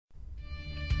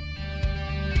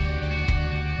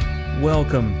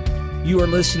Welcome. You are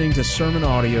listening to sermon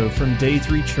audio from Day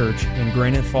 3 Church in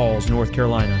Granite Falls, North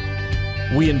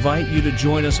Carolina. We invite you to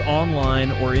join us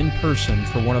online or in person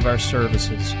for one of our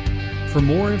services. For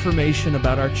more information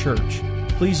about our church,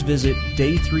 please visit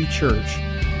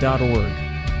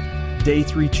day3church.org. Day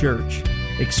 3 Church.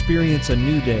 Experience a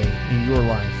new day in your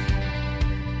life.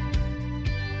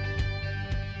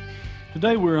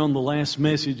 Today we're on the last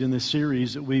message in this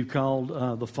series that we've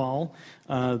called The Fall.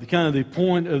 The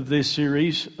point of this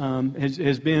series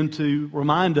has been to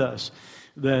remind us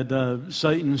that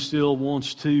Satan still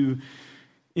wants to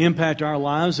impact our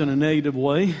lives in a negative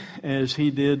way, as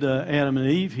he did Adam and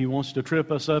Eve. He wants to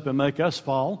trip us up and make us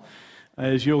fall.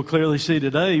 As you'll clearly see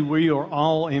today, we are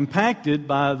all impacted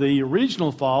by the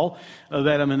original fall of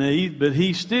Adam and Eve, but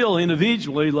he still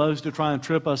individually loves to try and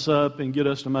trip us up and get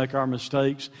us to make our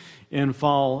mistakes and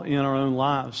fall in our own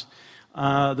lives.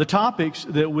 The topics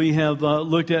that we have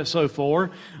looked at so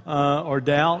far are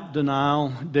doubt,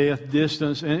 denial, death,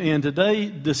 distance, and today,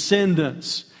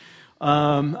 descendants.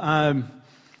 I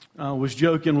was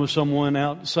joking with someone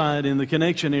outside in the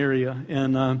connection area,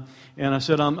 and I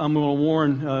said, I'm going to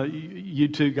warn you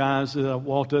two guys that I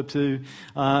walked up to.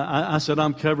 I said,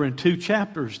 I'm covering 2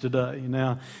 chapters today.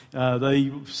 Now,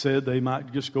 they said they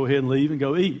might just go ahead and leave and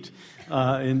go eat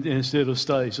instead of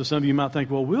stay. So some of you might think,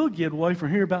 well, we'll get away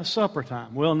from here about supper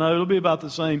time. Well, no, it'll be about the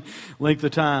same length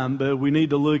of time, but we need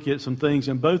to look at some things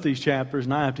in both these chapters,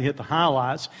 and I have to hit the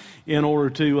highlights in order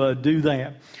to do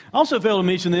that. I also failed to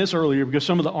mention this earlier because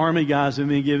some of the Army guys have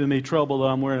been giving me trouble that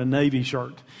I'm wearing a Navy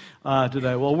shirt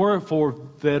today. Well, we're for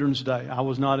Veterans Day. I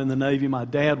was not in the Navy. My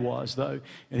dad was, though,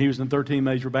 and he was in 13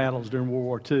 major battles during World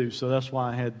War II, so that's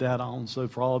why I had that on. So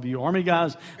for all of you Army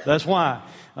guys, that's why.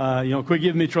 Quit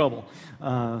giving me trouble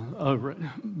over it.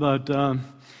 But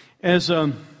as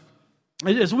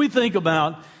we think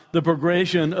about the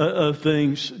progression of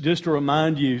things, just to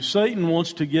remind you, Satan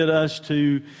wants to get us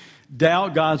to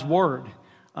doubt God's Word,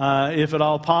 if at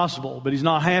all possible. But he's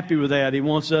not happy with that. He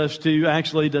wants us to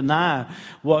actually deny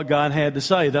what God had to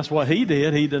say. That's what he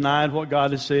did. He denied what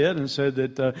God had said and said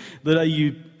that the day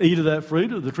you eat of that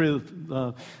fruit of the tree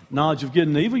of knowledge of good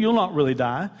and evil, you'll not really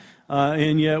die.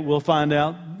 And yet we'll find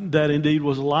out that indeed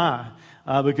was a lie.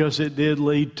 Because it did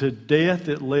lead to death.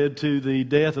 It led to the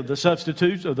death of the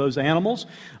substitutes of those animals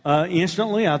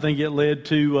instantly. I think it led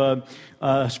to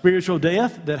spiritual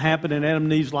death that happened in Adam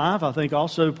and Eve's life. I think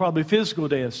also probably physical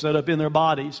death set up in their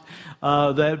bodies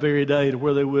that very day to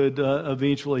where they would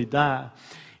eventually die.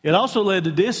 It also led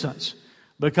to distance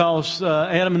because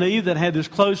Adam and Eve that had this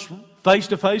close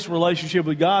face-to-face relationship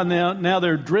with God, now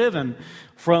they're driven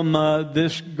from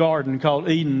this garden called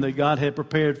Eden that God had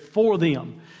prepared for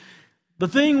them. The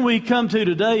thing we come to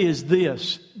today is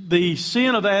this. The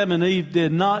sin of Adam and Eve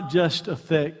did not just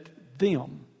affect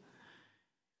them.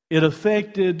 It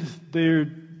affected their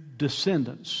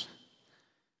descendants.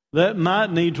 That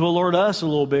might need to alert us a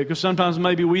little bit, because sometimes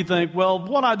maybe we think, well,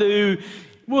 what I do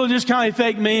will just kind of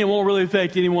affect me and won't really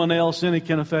affect anyone else, and it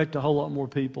can affect a whole lot more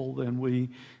people than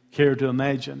we care to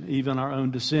imagine, even our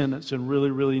own descendants, in really,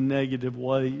 really negative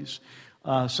ways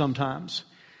sometimes.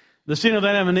 The sin of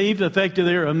Adam and Eve affected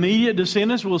their immediate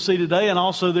descendants, we'll see today, and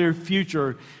also their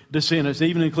future descendants,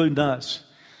 even including us.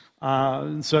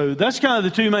 So that's kind of the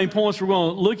 2 main points we're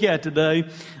going to look at today.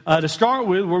 To start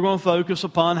with, we're going to focus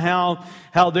upon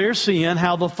how their sin,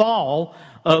 how the fall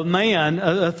of man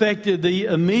affected the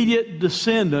immediate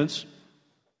descendants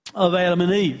of Adam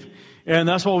and Eve. And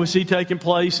that's what we see taking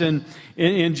place in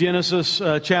Genesis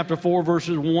chapter 4,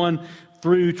 verses 1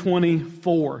 through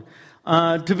 24.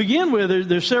 To begin with,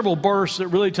 there's several births that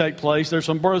really take place. There's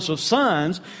some births of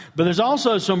sons, but there's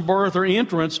also some birth or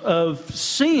entrance of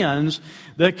sins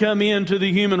that come into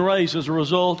the human race as a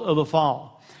result of the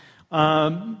fall.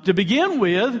 To begin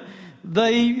with,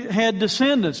 they had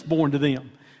descendants born to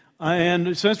them.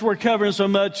 And since we're covering so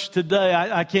much today,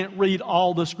 I can't read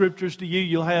all the scriptures to you.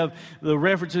 You'll have the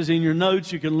references in your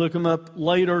notes. You can look them up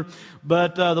later.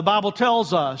 But the Bible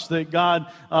tells us that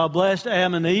God blessed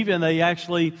Adam and Eve, and they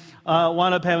actually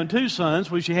wound up having 2 sons.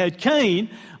 When she had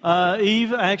Cain,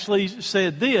 Eve actually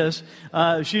said this.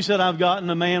 She said, I've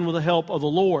gotten a man with the help of the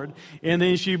Lord. And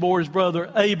then she bore his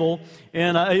brother Abel,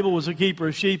 and Abel was a keeper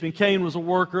of sheep, and Cain was a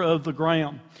worker of the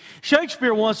ground.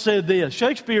 Shakespeare once said this.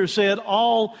 Shakespeare said,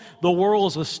 all the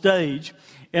world is a stage,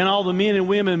 and all the men and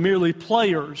women merely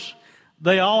players.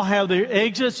 They all have their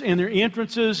exits and their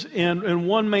entrances, and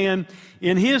one man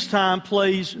in his time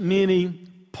plays many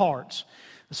parts.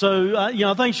 So,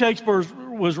 I think Shakespeare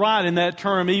was right in that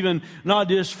term, even not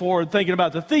just for thinking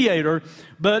about the theater,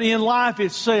 but in life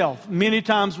itself. Many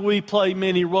times we play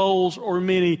many roles or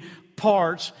many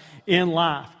parts in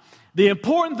life. The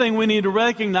important thing we need to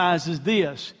recognize is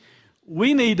this.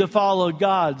 We need to follow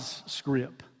God's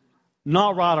script,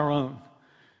 not write our own.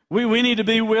 We need to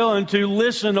be willing to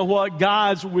listen to what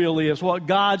God's will is, what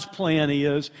God's plan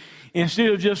is, instead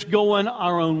of just going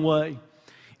our own way.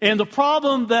 And the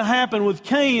problem that happened with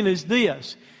Cain is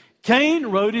this. Cain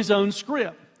wrote his own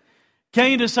script.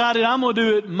 Cain decided, I'm going to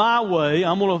do it my way.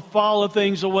 I'm going to follow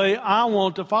things the way I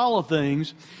want to follow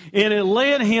things. And it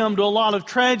led him to a lot of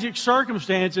tragic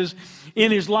circumstances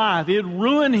in his life. It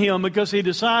ruined him because he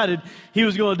decided he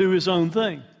was going to do his own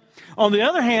thing. On the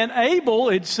other hand, Abel,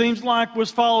 it seems like,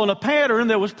 was following a pattern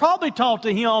that was probably taught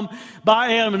to him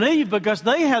by Adam and Eve because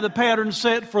they had the pattern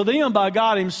set for them by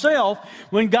God Himself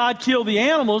when God killed the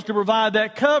animals to provide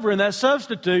that cover and that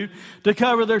substitute to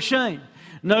cover their shame.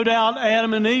 No doubt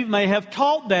Adam and Eve may have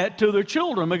taught that to their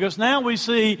children because now we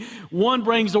see one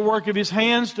brings the work of his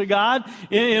hands to God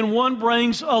and one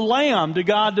brings a lamb to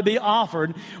God to be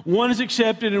offered. One is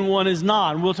accepted and one is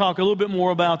not. And we'll talk a little bit more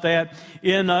about that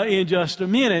in just a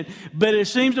minute. But it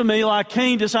seems to me like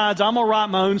Cain decides, I'm going to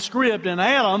write my own script. And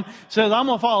Adam says, I'm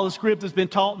going to follow the script that's been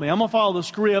taught me. I'm going to follow the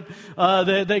script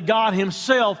that God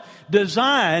Himself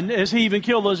designed as He even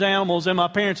killed those animals and my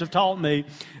parents have taught me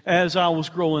as I was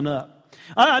growing up.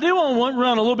 I do want to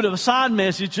run a little bit of a side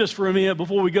message just for a minute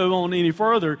before we go on any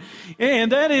further.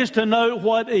 And that is to note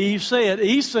what Eve said.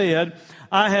 Eve said,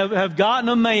 I have gotten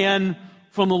a man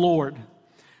from the Lord.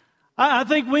 I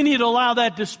think we need to allow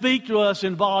that to speak to us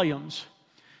in volumes.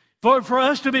 For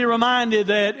us to be reminded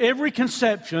that every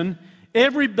conception,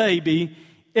 every baby,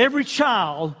 every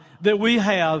child that we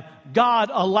have,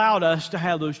 God allowed us to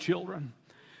have those children.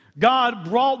 God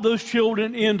brought those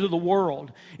children into the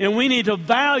world. And we need to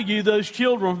value those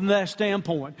children from that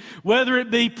standpoint. Whether it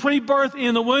be pre-birth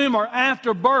in the womb or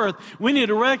after birth, we need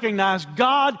to recognize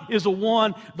God is the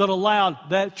one that allowed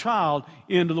that child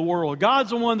into the world.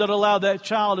 God's the one that allowed that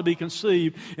child to be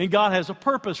conceived. And God has a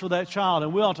purpose for that child,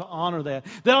 and we ought to honor that.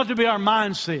 That ought to be our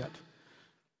mindset.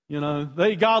 You know,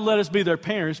 God let us be their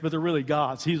parents, but they're really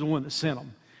God's. He's the one that sent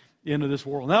them into this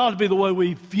world. And that ought to be the way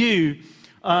we view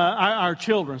our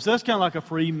children. So that's kind of like a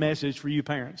free message for you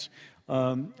parents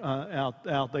out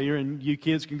there. And you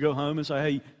kids can go home and say,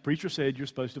 hey, preacher said you're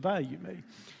supposed to value me.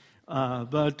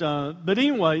 But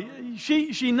anyway,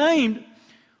 she named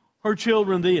her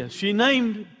children this. She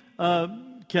named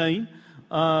Cain,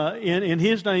 and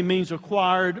his name means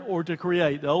acquired or to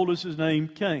create. The oldest is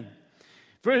named Cain.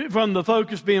 From the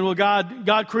focus being, well,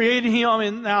 God created him,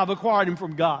 and now I've acquired him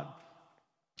from God.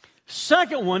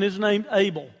 Second one is named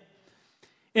Abel.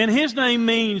 And his name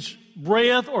means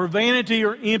breath or vanity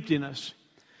or emptiness.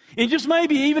 And just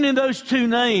maybe even in those two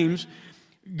names,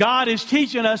 God is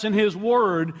teaching us in His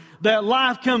Word that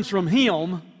life comes from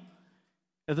Him.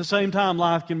 At the same time,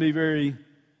 life can be very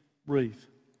brief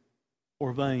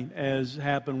or vain, as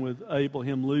happened with Abel,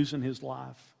 him losing his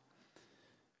life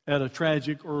at a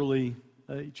tragic early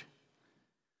age.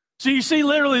 So you see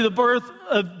literally the birth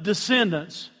of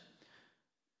descendants.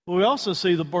 But we also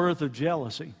see the birth of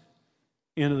jealousy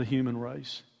into the human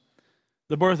race.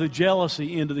 The birth of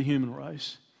jealousy into the human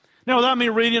race. Now, without me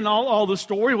reading all the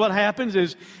story, what happens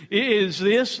is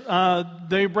this.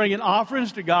 They bring in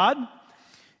offerings to God.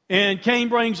 And Cain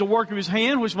brings the work of his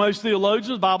hand, which most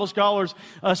theologians, Bible scholars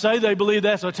say they believe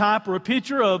that's a type or a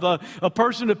picture of a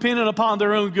person dependent upon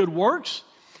their own good works.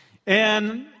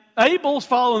 And Abel's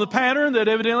following the pattern that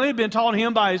evidently had been taught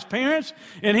him by his parents,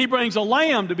 and he brings a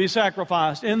lamb to be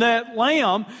sacrificed. And that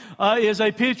lamb is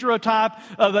a picture, a type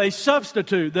of a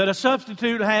substitute, that a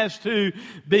substitute has to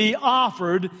be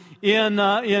offered in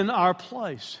our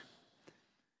place.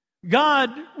 God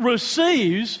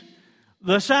receives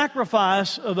the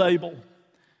sacrifice of Abel.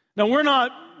 Now, we're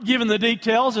not given the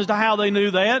details as to how they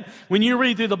knew that. When you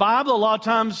read through the Bible, a lot of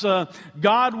times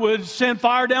God would send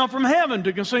fire down from heaven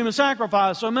to consume the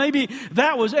sacrifice. So maybe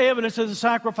that was evidence that the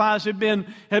sacrifice had been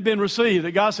received,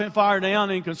 that God sent fire down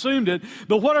and consumed it.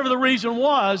 But whatever the reason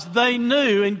was, they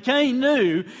knew, and Cain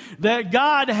knew, that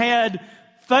God had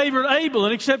favored Abel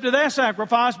and accepted that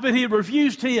sacrifice, but he had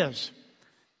refused his.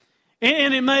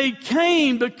 And it made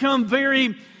Cain become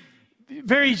very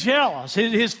jealous.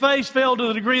 His face fell to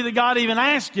the degree that God even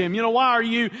asked him, why are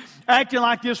you acting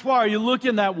like this? Why are you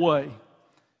looking that way?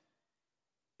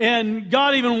 And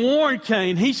God even warned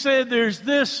Cain. He said, there's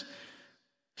this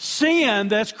sin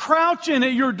that's crouching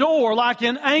at your door like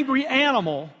an angry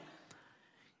animal.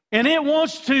 And it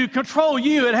wants to control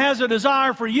you. It has a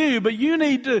desire for you, but you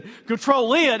need to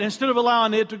control it instead of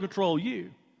allowing it to control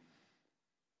you.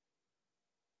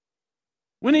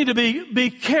 We need to be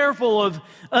careful of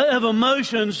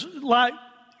emotions like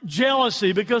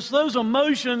jealousy, because those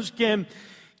emotions can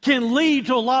lead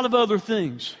to a lot of other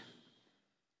things.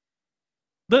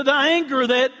 The anger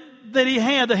that he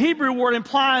had, the Hebrew word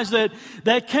implies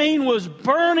that Cain was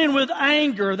burning with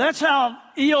anger. That's how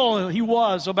ill he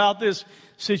was about this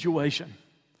situation.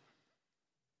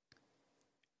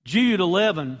 Jude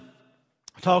 11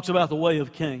 talks about the way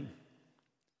of Cain.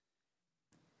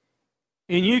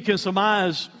 And you can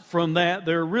surmise from that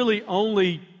there are really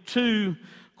only two,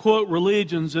 quote,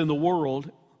 religions in the world,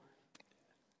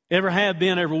 ever have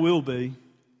been, ever will be.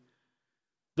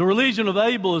 The religion of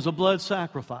Abel is a blood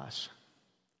sacrifice,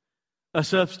 a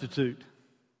substitute.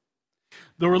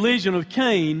 The religion of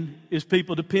Cain is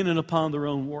people dependent upon their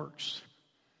own works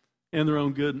and their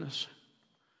own goodness.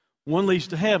 One leads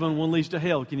to heaven, one leads to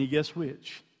hell. Can you guess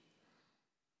which?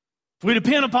 If we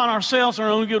depend upon ourselves and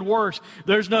our own good works,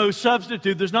 there's no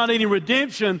substitute. There's not any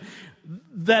redemption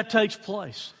that takes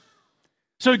place.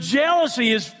 So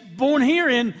jealousy is born here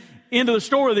into the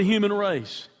story of the human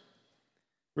race.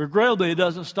 Regrettably, it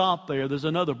doesn't stop there. There's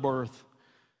another birth,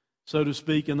 so to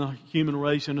speak, in the human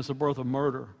race, and it's the birth of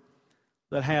murder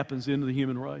that happens into the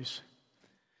human race.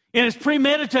 And it's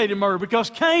premeditated murder because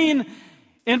Cain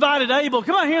invited Abel,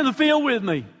 come out here in the field with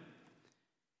me.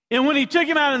 And when he took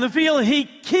him out in the field, he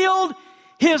killed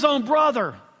his own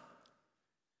brother.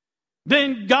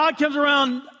 Then God comes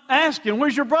around asking,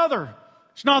 where's your brother?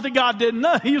 It's not that God didn't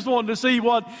know. He just wanted to see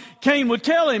what Cain would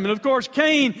tell him. And of course,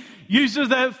 Cain uses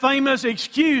that famous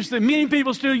excuse that many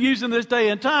people still use in this day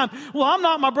and time. Well, I'm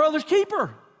not my brother's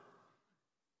keeper.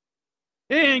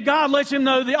 And God lets him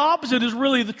know the opposite is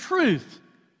really the truth.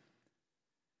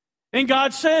 And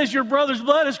God says, your brother's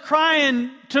blood is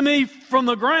crying to me from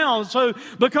the ground. So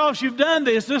because you've done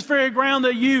this very ground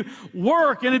that you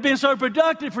work and it's been so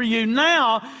productive for you,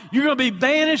 now you're going to be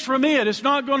banished from it. It's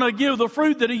not going to give the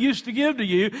fruit that it used to give to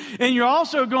you. And you're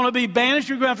also going to be banished.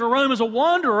 You're going to have to roam as a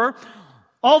wanderer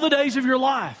all the days of your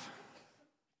life.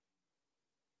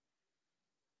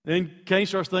 Then Cain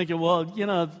starts thinking, well,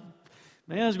 man,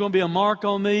 there's going to be a mark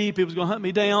on me. People's going to hunt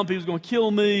me down. People's going to kill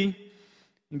me.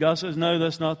 And God says, no,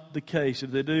 that's not the case.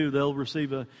 If they do, they'll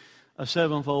receive a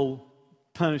sevenfold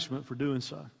punishment for doing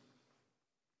so.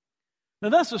 Now,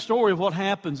 that's the story of what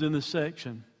happens in this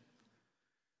section.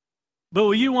 But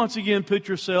will you once again put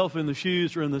yourself in the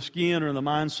shoes or in the skin or in the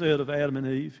mindset of Adam and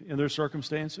Eve in their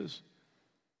circumstances?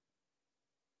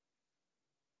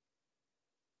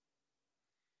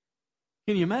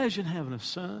 Can you imagine having a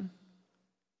son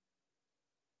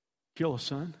kill a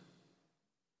son?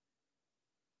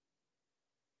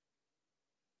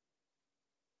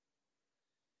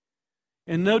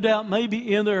 And no doubt,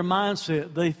 maybe in their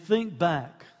mindset, they think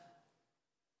back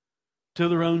to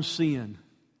their own sin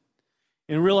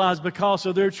and realize because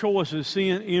of their choices,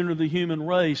 sin entered the human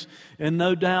race. And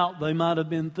no doubt, they might have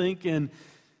been thinking,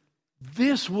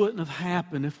 this wouldn't have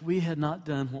happened if we had not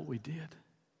done what we did.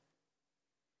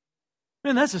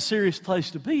 Man, that's a serious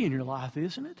place to be in your life,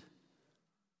 isn't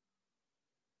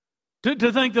it?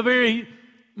 To think the very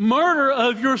murder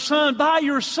of your son by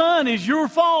your son is your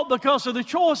fault because of the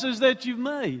choices that you've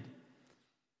made.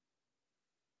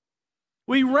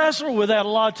 We wrestle with that a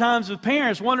lot of times as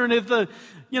parents, wondering if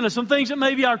some things that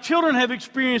maybe our children have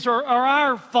experienced are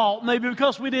our fault, maybe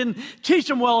because we didn't teach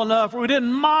them well enough, or we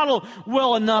didn't model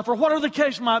well enough, or whatever the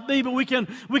case might be. But we can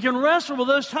wrestle with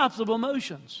those types of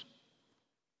emotions.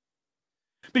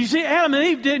 But you see, Adam and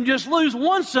Eve didn't just lose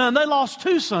one son; they lost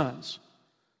two sons.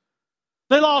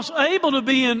 They lost Abel to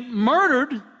being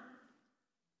murdered.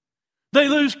 They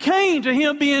lose Cain to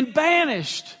him being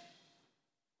banished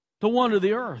to wander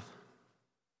the earth.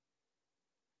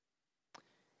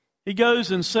 He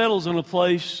goes and settles in a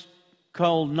place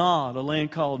called Nod, a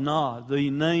land called Nod. The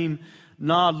name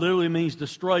Nod literally means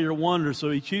destroy or wander,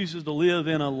 so he chooses to live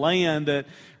in a land that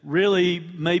really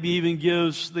maybe even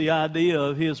gives the idea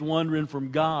of his wandering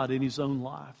from God in his own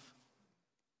life.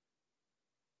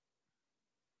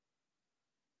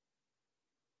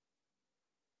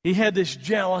 He had this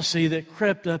jealousy that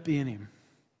crept up in him.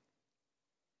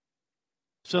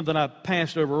 Something I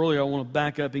passed over earlier I want to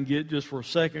back up and get just for a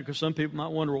second, because some people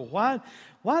might wonder, well,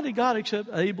 why did God accept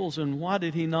Abel's and why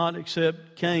did he not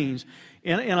accept Cain's?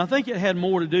 And I think it had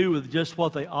more to do with just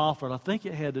what they offered. I think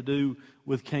it had to do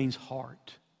with Cain's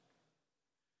heart.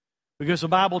 Because the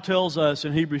Bible tells us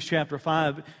in Hebrews chapter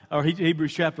 5, or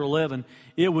Hebrews chapter 11,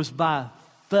 it was by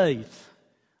faith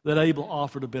that Abel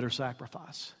offered a better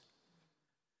sacrifice.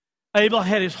 Abel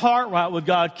had his heart right with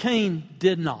God. Cain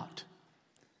did not.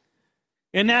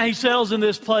 And now he settles in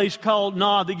this place called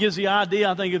Nod that gives the idea,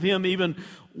 I think, of him even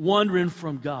wandering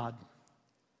from God.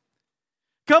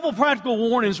 A couple practical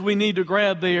warnings we need to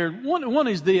grab there. One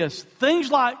is this. Things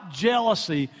like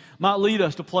jealousy might lead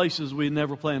us to places we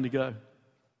never planned to go.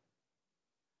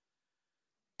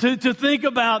 To think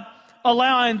about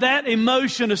allowing that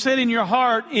emotion to sit in your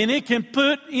heart, and it can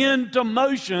put into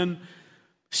motion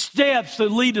steps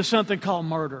that lead to something called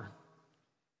murder.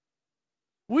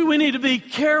 We need to be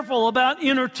careful about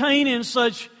entertaining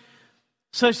such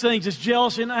things as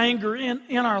jealousy and anger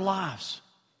in our lives.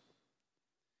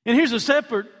 And here's a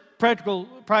separate practical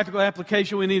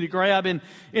application we need to grab, and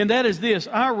that is this.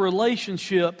 Our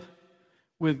relationship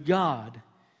with God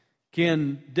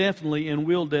can definitely and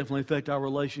will definitely affect our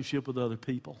relationship with other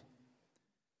people.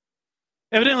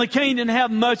 Evidently, Cain didn't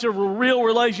have much of a real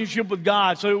relationship with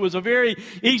God, so it was a very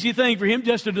easy thing for him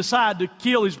just to decide to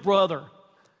kill his brother.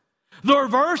 The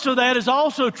reverse of that is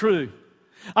also true.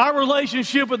 Our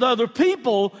relationship with other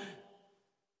people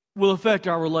will affect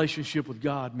our relationship with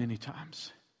God many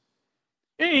times.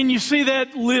 And you see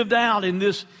that lived out in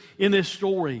this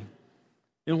story,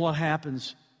 in what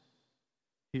happens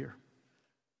here.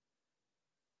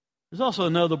 There's also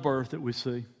another birth that we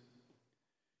see.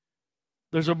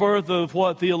 There's a birth of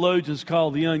what theologians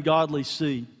call the ungodly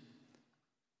seed.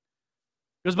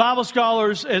 Because Bible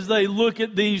scholars, as they look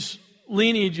at these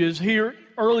lineages here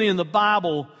early in the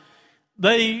Bible,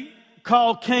 they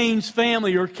call Cain's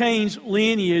family or Cain's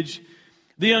lineage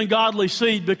the ungodly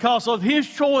seed because of his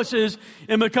choices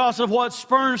and because of what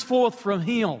spurns forth from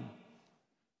him.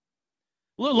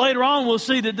 Later on, we'll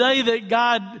see the day that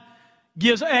God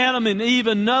gives Adam and Eve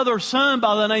another son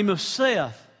by the name of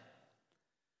Seth.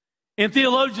 And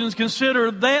theologians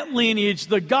consider that lineage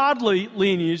the godly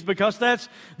lineage because that's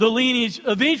the lineage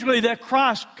eventually that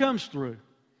Christ comes through.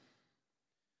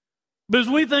 But as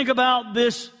we think about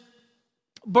this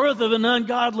birth of an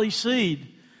ungodly seed,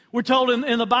 we're told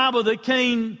in the Bible that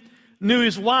Cain knew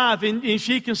his wife and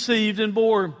she conceived and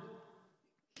bore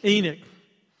Enoch.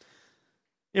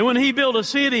 And when he built a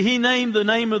city, he named the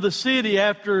name of the city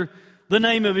after the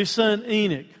name of his son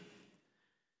Enoch.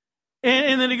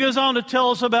 And then he goes on to tell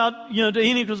us about, to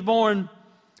Enoch was born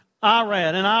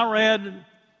Irad, and Irad,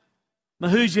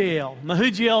 Mehujael.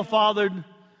 Mehujael fathered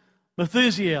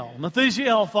Methusiel.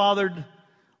 Methusiel fathered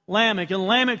Lamech, and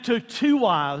Lamech took two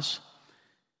wives,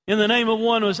 and the name of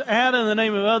one was Adam, and the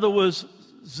name of the other was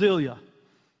Zillah.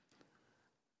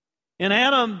 And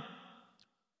Adam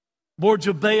bore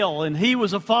Jabal, and he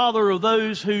was a father of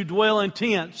those who dwell in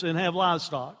tents and have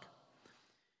livestock.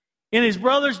 And his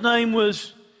brother's name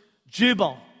was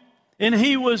Jubal, and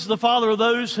he was the father of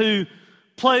those who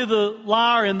play the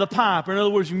lyre and the pipe, or in other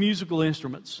words, musical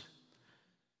instruments.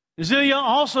 Zillah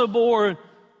also bore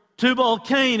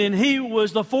Tubal-Cain, and he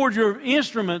was the forger of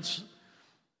instruments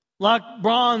like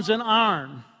bronze and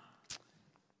iron.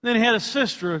 Then he had a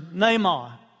sister,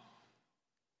 Naamah.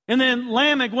 And then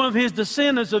Lamech, one of his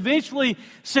descendants, eventually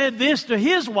said this to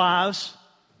his wives.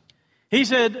 He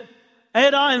said,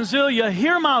 Adah and Zillah,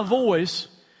 hear my voice.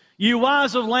 You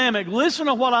wives of Lamech, listen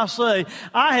to what I say.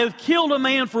 I have killed a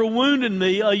man for wounding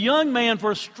me, a young man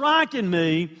for striking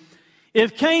me.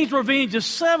 If Cain's revenge is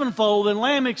sevenfold, then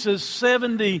Lamech's is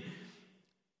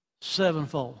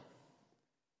 77-fold.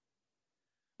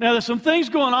 Now, there's some things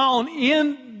going on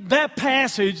in that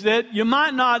passage that you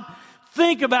might not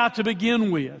think about to begin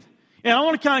with. And I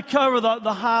want to kind of cover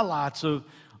the highlights of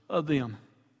them.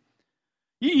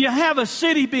 You have a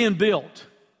city being built.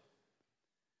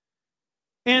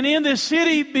 And in this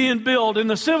city being built, in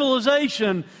the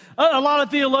civilization, a lot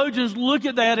of theologians look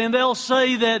at that and they'll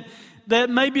say that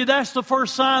maybe that's the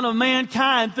first sign of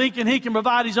mankind thinking he can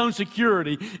provide his own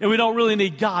security and we don't really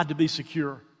need God to be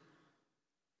secure.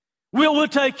 We'll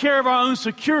take care of our own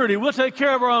security. We'll take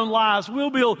care of our own lives.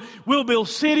 We'll build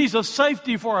cities of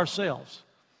safety for ourselves.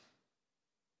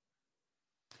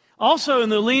 Also in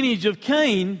the lineage of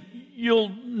Cain,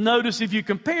 you'll notice if you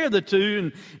compare the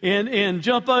two and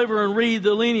jump over and read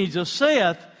the lineage of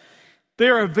Seth,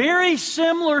 there are very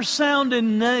similar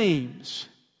sounding names.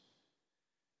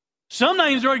 Some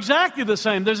names are exactly the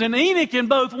same. There's an Enoch in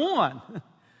both one.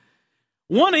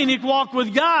 One Enoch walked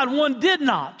with God, one did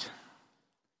not.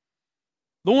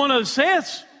 The one of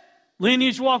Seth's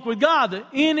lineage walked with God. The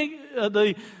Enoch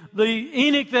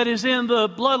that is in the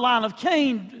bloodline of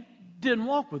Cain didn't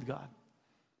walk with God.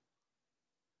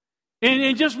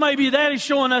 And just maybe that is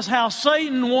showing us how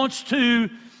Satan wants to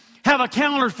have a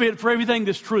counterfeit for everything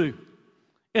that's true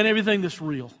and everything that's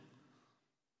real,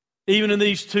 even in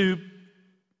these two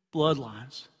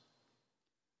bloodlines.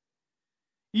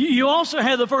 You also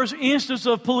have the first instance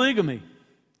of polygamy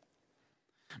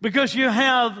because you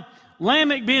have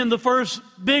Lamech being the first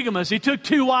bigamist. He took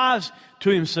two wives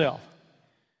to himself.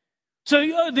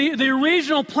 So the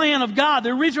original plan of God,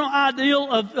 the original ideal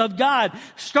of God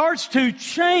starts to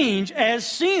change as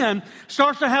sin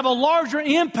starts to have a larger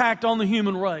impact on the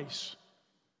human race.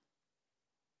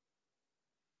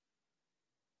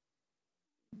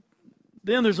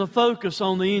 then there's a focus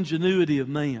on the ingenuity of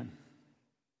man.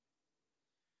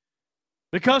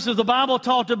 Because as the Bible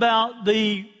talked about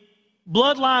the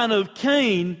bloodline of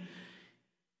Cain,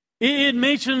 it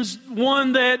mentions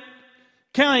one that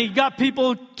kind of got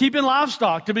people keeping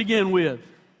livestock to begin with.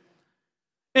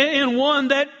 And one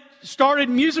that started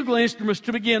musical instruments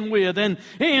to begin with.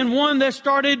 And one that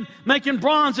started making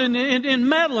bronze and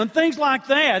metal and things like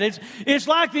that. It's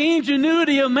like the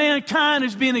ingenuity of mankind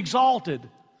is being exalted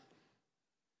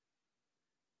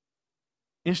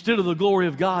instead of the glory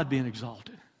of God being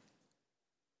exalted.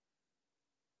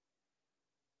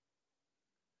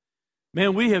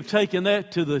 Man, we have taken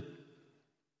that to the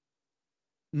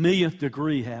millionth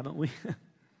degree, haven't we?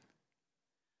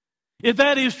 If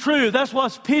that is true, that's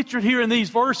what's pictured here in these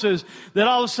verses, that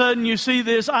all of a sudden you see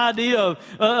this idea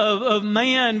of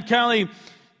man kind of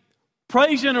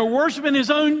praising or worshiping his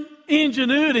own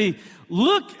ingenuity.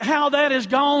 Look how that has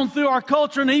gone through our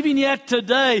culture and even yet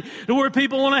today, to where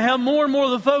people want to have more and more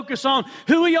of the focus on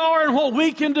who we are and what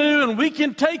we can do, and we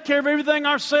can take care of everything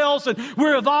ourselves, and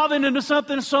we're evolving into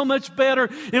something so much better,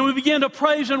 and we begin to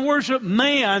praise and worship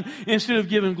man instead of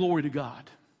giving glory to God.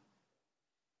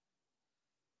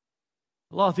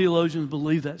 A lot of theologians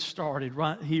believe that started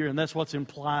right here, and that's what's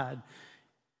implied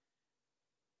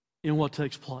in what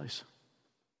takes place.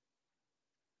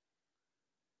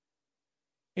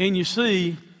 And you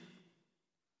see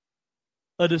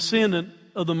a descendant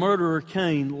of the murderer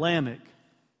Cain, Lamech,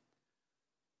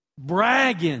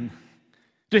 bragging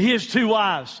to his two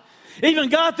wives. Even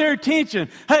got their attention.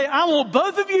 Hey, I want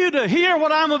both of you to hear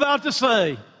what I'm about to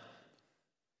say.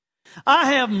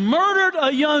 I have murdered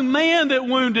a young man that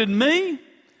wounded me.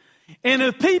 And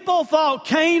if people thought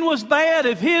Cain was bad,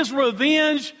 if his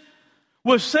revenge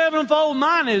was sevenfold,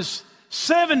 mine is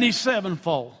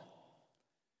 77-fold.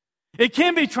 It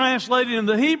can be translated in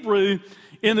the Hebrew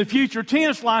in the future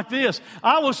tense like this: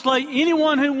 I will slay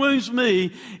anyone who wounds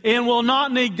me and will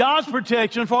not need God's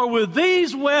protection, for with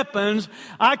these weapons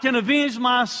I can avenge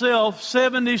myself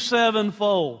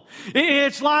 77-fold.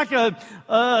 It's like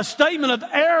a statement of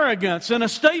arrogance, and a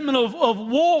statement of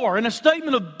war, and a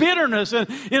statement of bitterness, and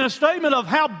a statement of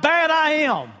how bad I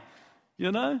am.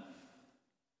 You know?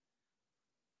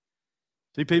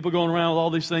 See people going around with all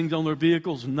these things on their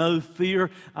vehicles, no fear.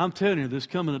 I'm telling you, this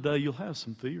coming a day, you'll have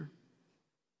some fear.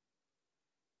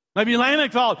 Maybe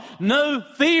Lamech thought, no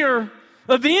fear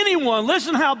of anyone.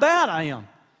 Listen how bad I am.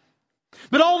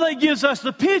 But all that gives us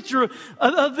the picture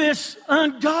of this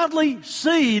ungodly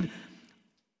seed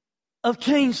of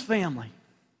Cain's family.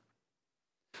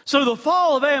 So the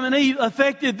fall of Adam and Eve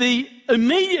affected the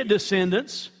immediate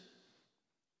descendants,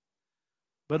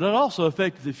 but it also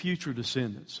affected the future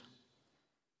descendants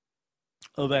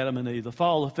of Adam and Eve. The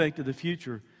fall affected the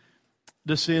future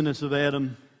descendants of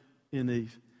Adam and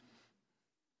Eve.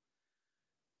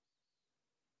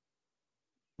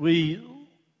 We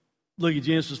look at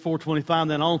Genesis 4:25,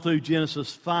 then on through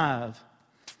Genesis 5.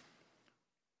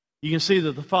 You can see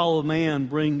that the fall of man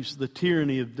brings the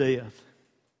tyranny of death.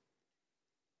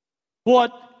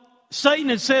 What Satan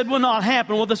had said would not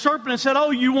happen, what the serpent had said,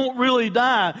 oh, you won't really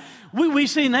die, we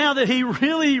see now that he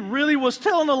really was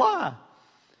telling a lie.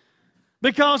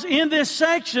 Because in this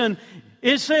section,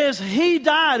 it says he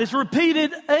died. It's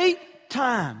repeated 8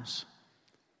 times.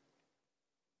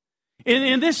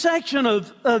 In this section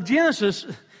of Genesis,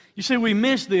 you see, we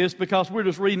miss this because we're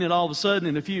just reading it all of a sudden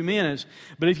in a few minutes.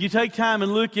 But if you take time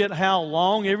and look at how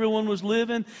long everyone was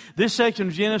living, this section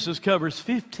of Genesis covers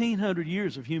 1,500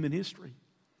 years of human history.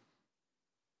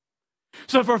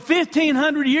 So for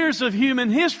 1,500 years of human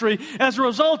history, as a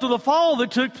result of the fall that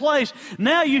took place,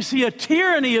 now you see a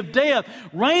tyranny of death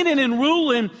reigning and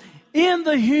ruling in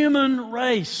the human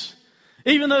race.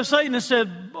 Even though Satan has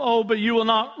said, oh, but you will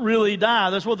not really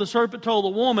die. That's what the serpent told the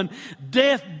woman.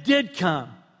 Death did come.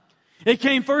 It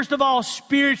came first of all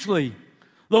spiritually,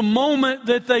 the moment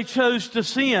that they chose to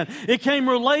sin. It came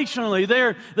relationally.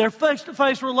 Their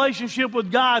face-to-face relationship with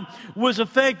God was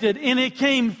affected. And it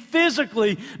came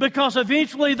physically because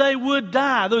eventually they would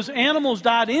die. Those animals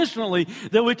died instantly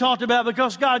that we talked about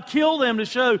because God killed them to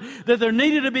show that there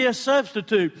needed to be a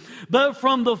substitute. But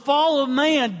from the fall of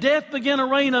man, death began a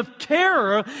reign of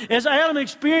terror as Adam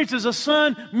experiences a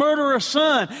son murder a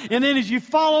son. And then as you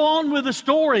follow on with the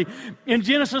story, in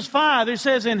Genesis 5, it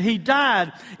says, and he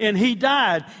died, and he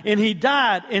died, and he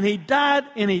died, and he died,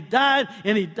 and he died,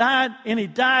 and he died, and he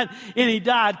died, and he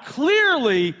died,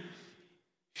 clearly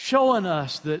showing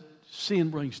us that sin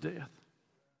brings death.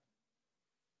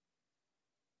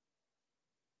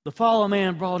 The fall of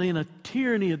man brought in a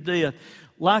tyranny of death,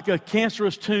 like a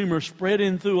cancerous tumor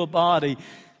spreading through a body.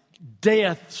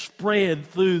 Death spread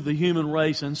through the human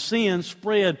race, and sin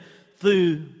spread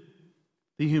through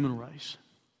the human race.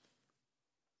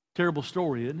 Terrible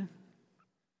story, isn't it?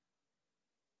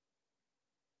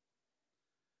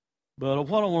 But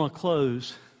what I want to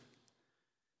close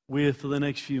with for the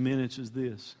next few minutes is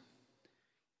this.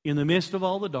 In the midst of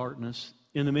all the darkness,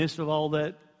 in the midst of all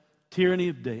that tyranny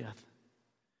of death,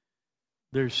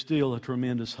 there's still a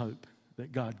tremendous hope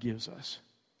that God gives us.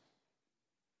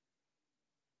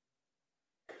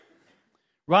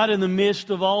 Right in the midst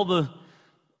of all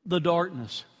the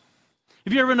darkness.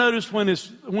 Have you ever noticed when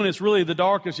it's really the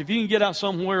darkest, if you can get out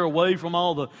somewhere away from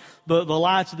all the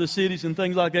lights of the cities and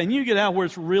things like that, and you get out where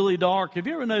it's really dark, have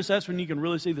you ever noticed that's when you can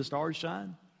really see the stars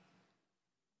shine?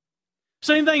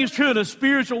 Same thing is true in a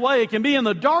spiritual way. It can be in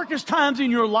the darkest times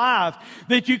in your life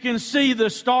that you can see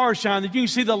the stars shine, that you can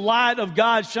see the light of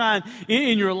God shine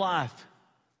in your life.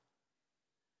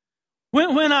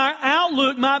 When our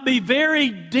outlook might be very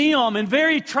dim and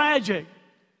very tragic,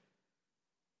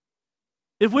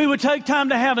 if we would take time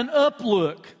to have an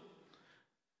uplook,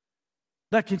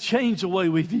 that can change the way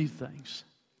we view things.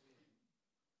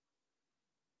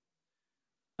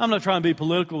 I'm not trying to be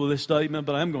political with this statement,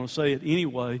 but I'm going to say it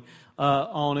anyway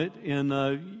on it. And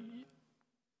a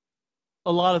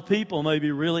lot of people may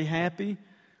be really happy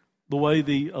the way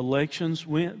the elections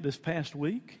went this past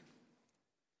week.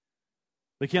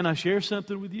 But can I share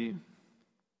something with you?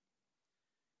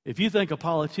 If you think a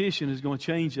politician is going to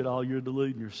change it all, you're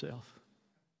deluding yourself.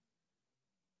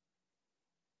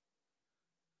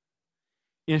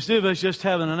 Instead of us just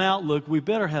having an outlook, we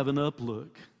better have an uplook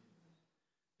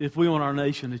if we want our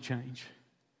nation to change.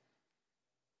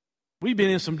 We've been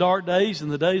in some dark days,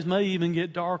 and the days may even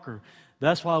get darker.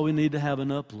 That's why we need to have an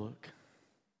uplook.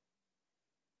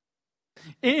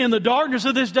 In the darkness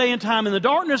of this day and time, in the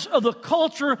darkness of the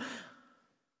culture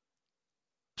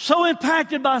so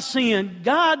impacted by sin,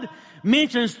 God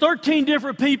mentions 13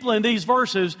 different people in these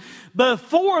verses, but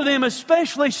 4 of them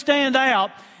especially stand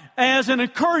out as an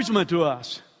encouragement to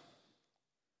us.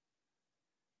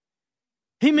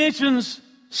 He mentions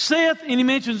Seth, and he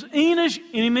mentions Enosh,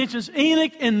 and he mentions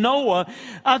Enoch and Noah.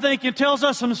 I think it tells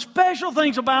us some special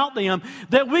things about them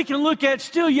that we can look at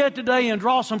still yet today and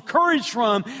draw some courage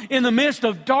from in the midst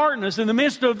of darkness, in the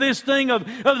midst of this thing of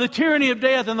the tyranny of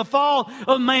death and the fall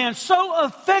of man so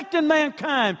affecting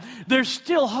mankind. There's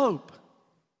still hope.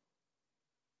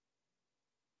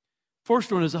 First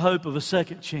one is the hope of a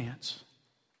second chance.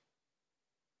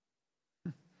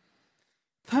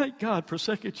 Thank God for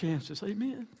second chances.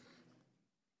 Amen.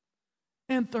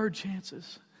 And third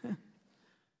chances.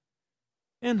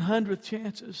 And 100th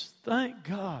chances. Thank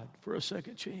God for a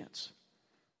second chance.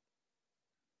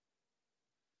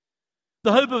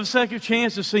 The hope of a second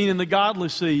chance is seen in the godly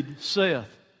seed, Seth.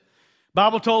 The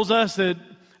Bible tells us that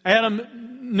Adam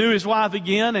knew his wife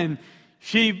again, and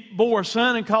she bore a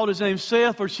son and called his name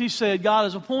Seth, for she said, God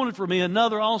has appointed for me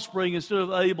another offspring instead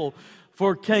of Abel,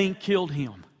 for Cain killed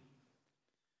him.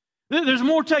 There's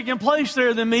more taking place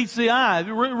there than meets the eye.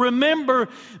 Remember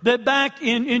that back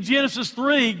in Genesis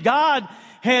 3, God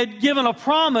had given a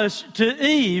promise to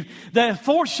Eve that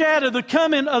foreshadowed the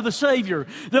coming of the Savior,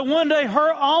 that one day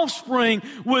her offspring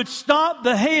would stop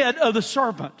the head of the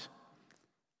serpent.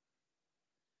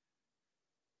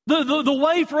 The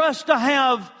way for us to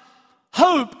have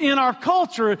hope in our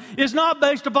culture is not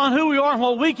based upon who we are and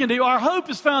what we can do. Our hope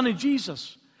is found in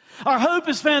Jesus. Our hope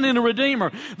is found in the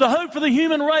Redeemer. The hope for the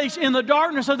human race in the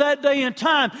darkness of that day and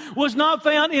time was not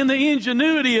found in the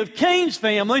ingenuity of Cain's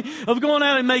family, of going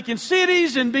out and making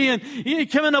cities and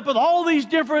coming up with all these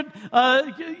different,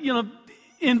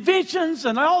 inventions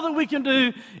and all that we can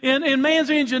do in man's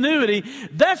ingenuity.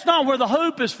 That's not where the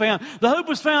hope is found. The hope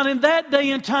was found in that day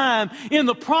and time, in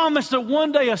the promise that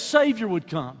one day a Savior would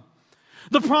come.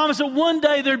 The promise that one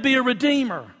day there'd be a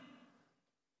Redeemer.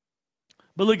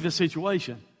 But look at the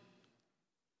situation.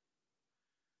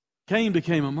 Cain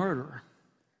became a murderer,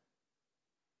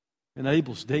 and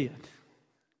Abel's dead.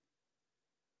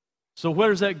 So where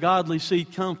does that godly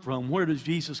seed come from? Where does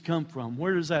Jesus come from?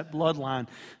 Where does that bloodline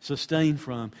sustain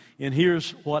from? And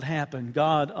here's what happened.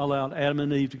 God allowed Adam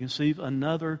and Eve to conceive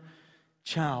another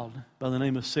child by the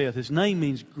name of Seth. His name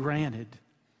means granted.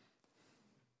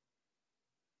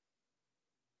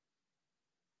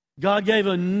 God gave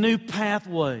a new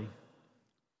pathway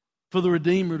for the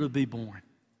Redeemer to be born.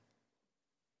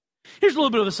 Here's a little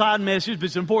bit of a side message, but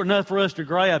it's important enough for us to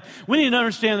grab. We need to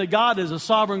understand that God is a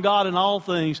sovereign God in all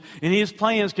things, and His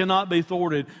plans cannot be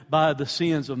thwarted by the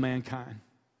sins of mankind.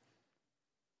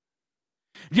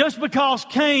 Just because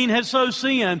Cain had so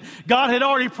sinned, God had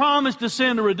already promised to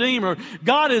send a Redeemer.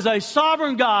 God is a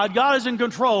sovereign God. God is in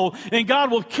control, and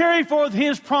God will carry forth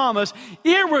His promise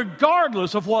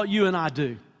irregardless of what you and I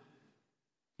do.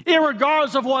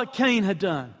 irregardless of what Cain had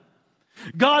done.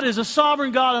 God is a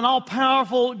sovereign God, an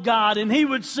all-powerful God, and He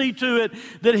would see to it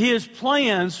that His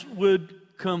plans would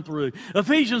come through.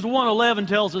 Ephesians 1:11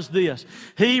 tells us this.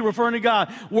 He, referring to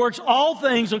God, works all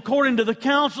things according to the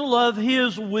counsel of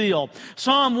His will.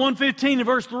 Psalm 115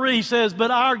 verse 3 says,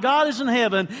 "But our God is in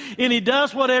heaven, and He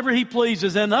does whatever He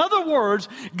pleases." In other words,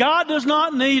 God does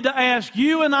not need to ask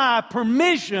you and I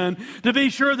permission to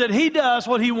be sure that He does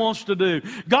what He wants to do.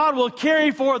 God will carry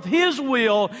forth His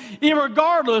will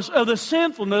irregardless of the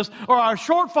sinfulness or our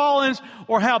shortfallings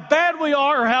or how bad we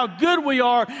are or how good we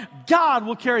are. God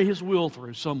will carry His will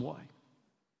through some way.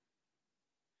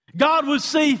 God would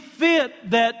see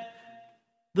fit that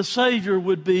the Savior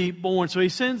would be born. So He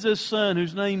sends His Son,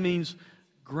 whose name means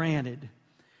granted.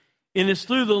 And it's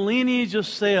through the lineage of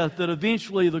Seth that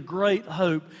eventually the great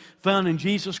hope found in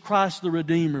Jesus Christ the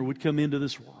Redeemer would come into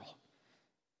this world.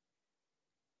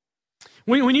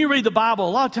 When you read the Bible,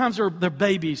 a lot of times there are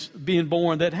babies being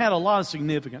born that had a lot of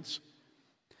significance.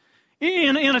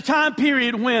 In a time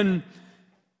period when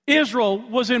Israel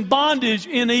was in bondage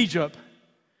in Egypt,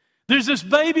 there's this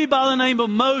baby by the name of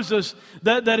Moses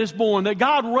that is born, that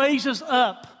God raises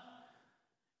up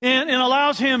and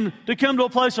allows him to come to a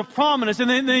place of prominence, and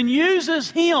then uses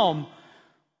him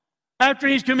after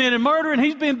he's committed murder and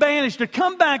he's been banished to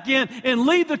come back in and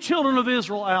lead the children of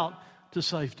Israel out to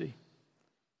safety.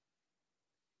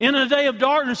 In a day of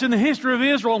darkness in the history of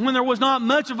Israel, when there was not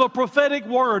much of a prophetic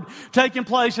word taking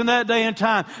place in that day and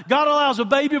time, God allows a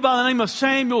baby by the name of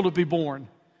Samuel to be born.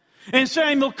 And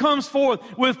Samuel comes forth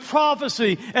with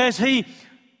prophecy as he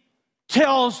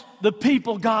tells the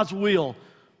people God's will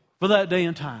for that day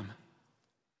and time.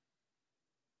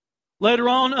 Later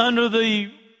on, under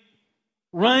the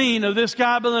reign of this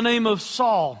guy by the name of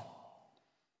Saul,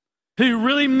 who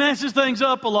really messes things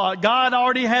up a lot. God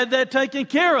already had that taken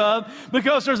care of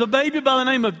because there's a baby by the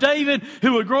name of David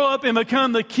who would grow up and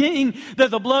become the king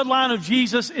that the bloodline of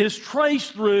Jesus is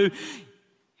traced through.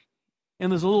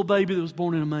 And there's a little baby that was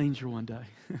born in a manger one day.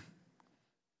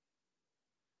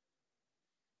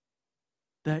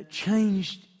 That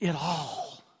changed it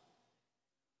all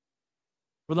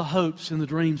for the hopes and the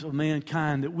dreams of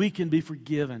mankind, that we can be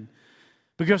forgiven.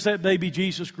 Because that baby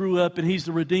Jesus grew up and He's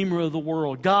the Redeemer of the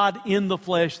world. God in the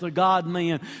flesh, the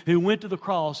God-man who went to the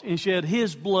cross and shed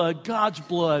His blood, God's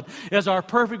blood, as our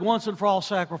perfect once and for all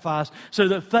sacrifice, so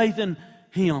that faith in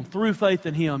Him, through faith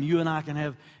in Him, you and I can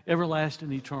have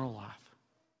everlasting eternal life.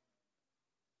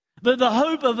 The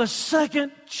hope of a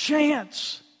second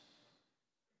chance.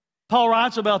 Paul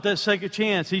writes about that second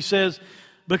chance. He says,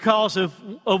 because of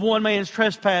one man's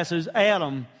trespasses,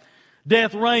 Adam,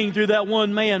 death reigned through that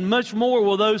one man. Much more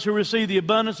will those who receive the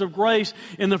abundance of grace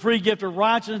and the free gift of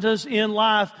righteousness in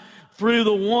life through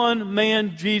the one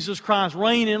man, Jesus Christ.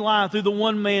 Reign in life through the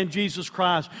one man, Jesus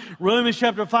Christ. Romans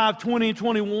chapter 5, 20 and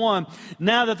 21.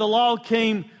 Now that the law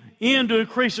came in to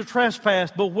increase the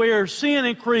trespass, but where sin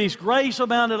increased, grace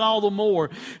abounded all the more,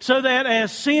 so that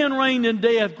as sin reigned in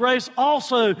death, grace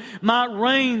also might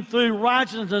reign through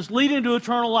righteousness, leading to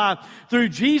eternal life, through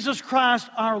Jesus Christ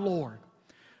our Lord.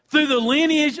 Through the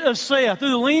lineage of Seth, through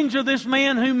the lineage of this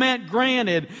man who meant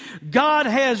granted, God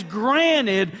has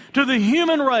granted to the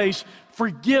human race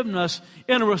forgiveness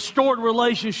and a restored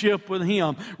relationship with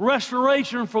Him,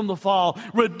 restoration from the fall,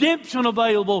 redemption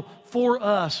available for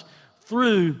us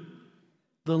through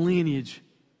the lineage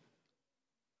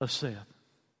of Seth.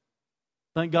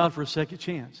 Thank God for a second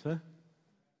chance, huh?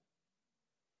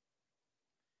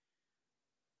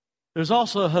 There's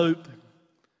also hope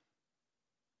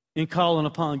in calling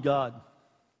upon God,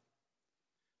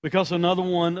 because another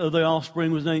one of the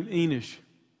offspring was named Enosh.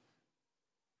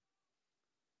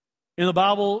 And the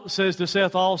Bible says to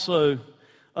Seth also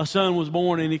a son was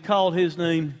born, and he called his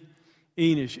name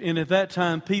Enosh. And at that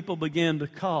time people began to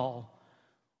call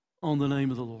on the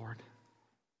name of the Lord.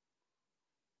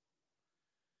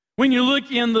 When you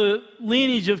look in the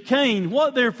lineage of Cain,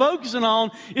 what they're focusing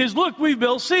on is, look, we've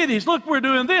built cities. Look, we're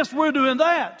doing this, we're doing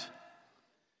that.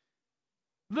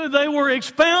 They were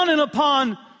expounding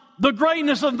upon the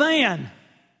greatness of man.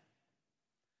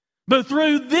 But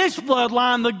through this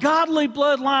bloodline, the godly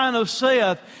bloodline of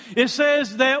Seth, it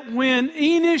says that when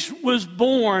Enosh was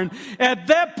born, at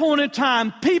that point in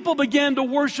time, people began to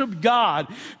worship God.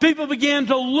 People began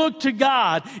to look to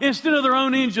God. Instead of their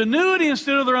own ingenuity,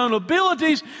 instead of their own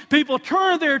abilities, people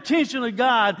turned their attention to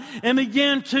God and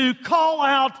began to call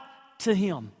out to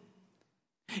Him.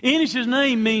 Enosh's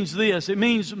name means this. It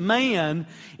means man,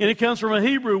 and it comes from a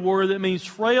Hebrew word that means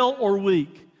frail or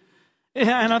weak.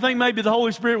 And I think maybe the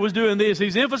Holy Spirit was doing this.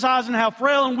 He's emphasizing how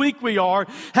frail and weak we are,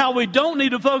 how we don't need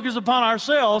to focus upon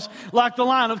ourselves like the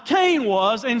line of Cain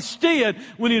was. Instead,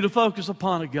 we need to focus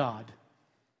upon a God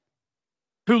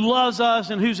who loves us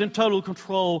and who's in total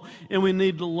control, and we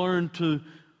need to learn to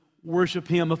worship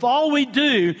Him. If all we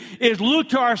do is look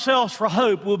to ourselves for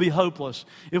hope, we'll be hopeless.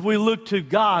 If we look to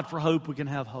God for hope, we can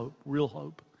have hope, real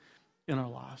hope in our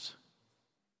lives.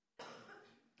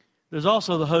 There's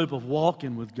also the hope of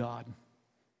walking with God.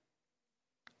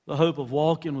 The hope of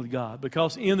walking with God.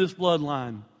 Because in this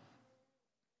bloodline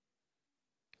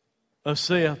of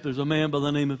Seth, there's a man by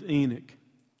the name of Enoch.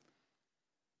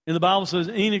 And the Bible says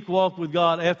Enoch walked with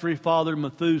God after he fathered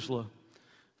Methuselah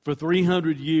for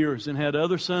 300 years and had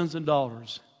other sons and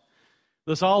daughters.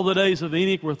 Thus all the days of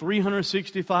Enoch were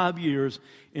 365 years,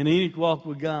 and Enoch walked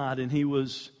with God, and he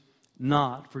was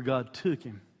not, for God took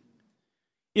him.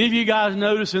 Any of you guys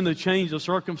notice in the change of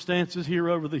circumstances here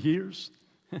over the years?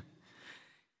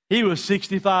 He was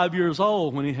 65 years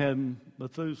old when he had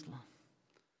Methuselah.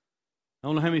 I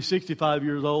don't know how many 65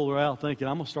 years old are out thinking,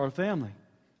 I'm going to start a family.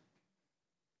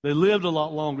 They lived a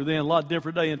lot longer then, a lot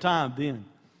different day and time then.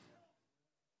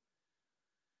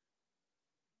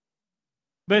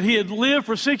 But he had lived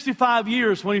for 65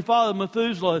 years when he fathered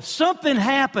Methuselah. Something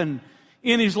happened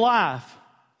in his life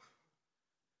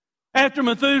after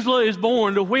Methuselah is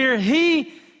born to where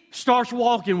he starts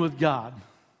walking with God.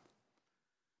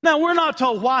 Now, we're not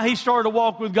told why he started to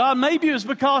walk with God. Maybe it was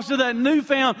because of that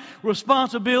newfound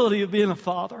responsibility of being a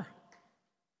father.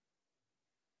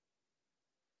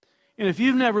 And if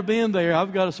you've never been there,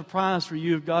 I've got a surprise for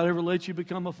you if God ever lets you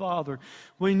become a father.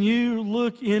 When you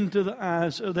look into the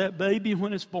eyes of that baby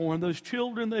when it's born, those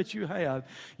children that you have,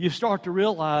 you start to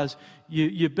realize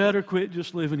you better quit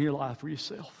just living your life for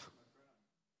yourself.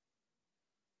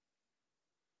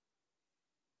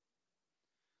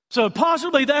 So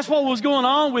possibly that's what was going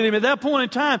on with him at that point in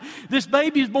time. This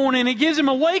baby's born and it gives him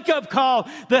a wake-up call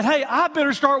that, hey, I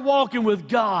better start walking with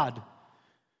God.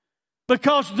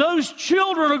 Because those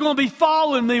children are going to be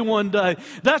following me one day.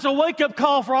 That's a wake-up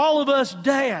call for all of us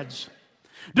dads.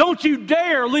 Don't you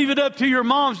dare leave it up to your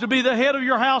moms to be the head of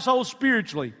your household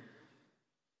spiritually.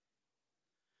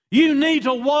 You need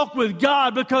to walk with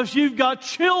God because you've got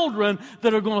children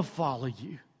that are going to follow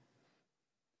you.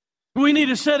 We need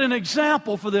to set an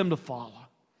example for them to follow.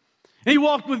 He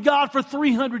walked with God for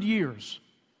 300 years.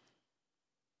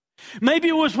 Maybe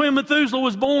it was when Methuselah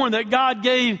was born that God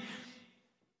gave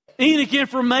Enoch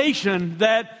information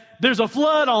that there's a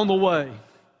flood on the way.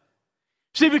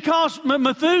 See, because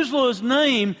Methuselah's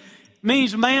name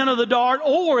means man of the dart,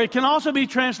 or it can also be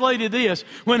translated this: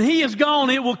 when he is gone,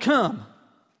 it will come.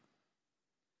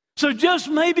 So just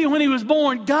maybe when he was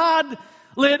born, God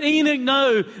let Enoch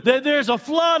know that there's a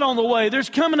flood on the way. There's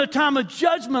coming a time of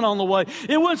judgment on the way.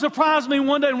 It wouldn't surprise me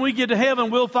one day when we get to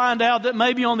heaven, we'll find out that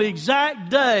maybe on the exact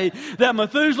day that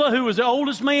Methuselah, who was the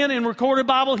oldest man in recorded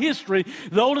Bible history,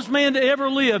 the oldest man to ever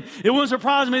live, it wouldn't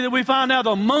surprise me that we find out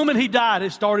the moment he died,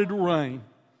 it started to rain.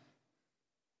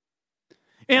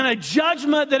 And a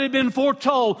judgment that had been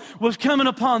foretold was coming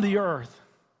upon the earth.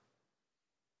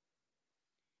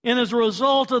 And as a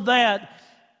result of that,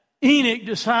 Enoch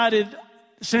decided,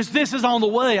 since this is on the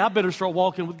way, I better start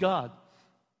walking with God.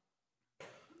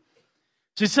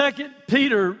 See, 2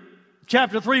 Peter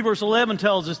chapter 3, verse 11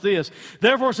 tells us this: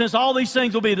 therefore, since all these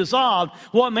things will be dissolved,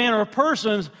 what manner of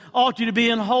persons ought you to be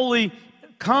in holy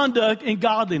conduct and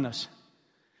godliness?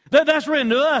 That's written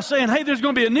to us saying, hey, there's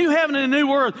going to be a new heaven and a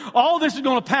new earth. All this is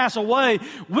going to pass away.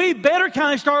 We better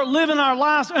kind of start living our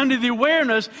lives under the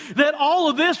awareness that all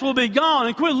of this will be gone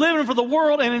and quit living for the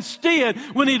world, and instead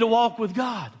we need to walk with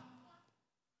God.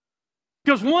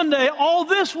 Because one day, all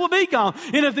this will be gone.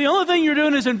 And if the only thing you're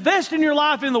doing is investing your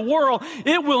life in the world,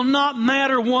 it will not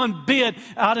matter one bit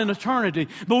out in eternity.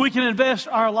 But we can invest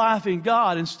our life in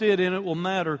God instead, and it will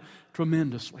matter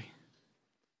tremendously.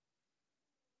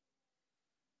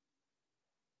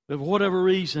 But for whatever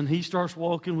reason, he starts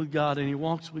walking with God, and he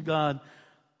walks with God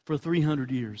for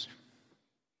 300 years.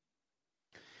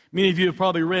 Many of you have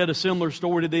probably read a similar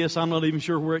story to this. I'm not even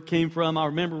sure where it came from. I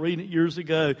remember reading it years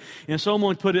ago. And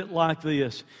someone put it like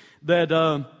this, that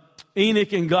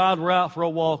Enoch and God were out for a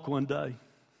walk one day.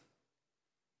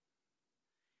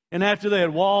 And after they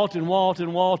had walked and walked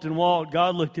and walked and walked,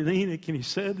 God looked at Enoch and he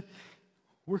said,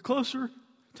 we're closer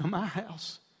to my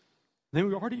house than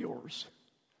we are to yours.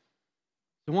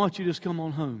 So why don't you just come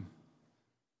on home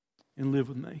and live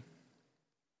with me?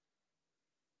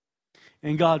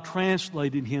 And God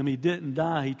translated him. He didn't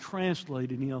die. He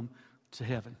translated him to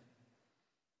heaven.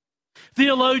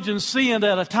 Theologians see in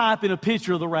that a type and a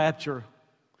picture of the rapture.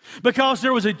 Because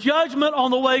there was a judgment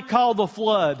on the way called the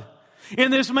flood.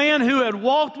 And this man who had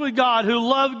walked with God, who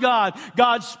loved God,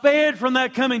 God spared from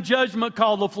that coming judgment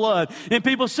called the flood. And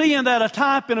people see in that a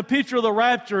type and a picture of the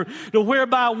rapture, to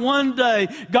whereby one day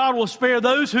God will spare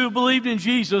those who believed in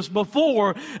Jesus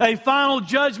before a final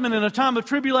judgment in a time of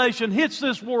tribulation hits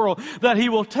this world, that He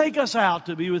will take us out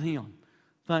to be with Him.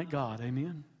 Thank God.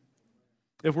 Amen.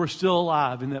 If we're still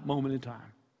alive in that moment in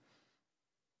time.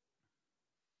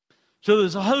 So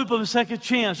there's a hope of a second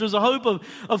chance. There's a hope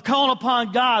of calling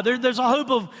upon God. There's a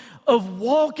hope of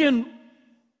walking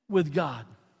with God.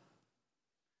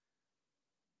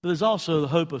 But there's also the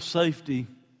hope of safety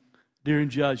during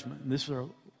judgment. And this is our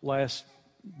last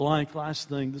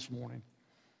thing this morning.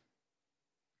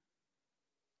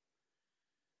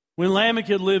 When Lamech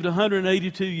had lived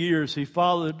 182 years, he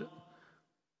fathered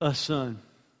a son.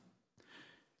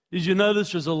 Did you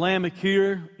notice there's a Lamech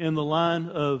here in the line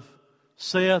of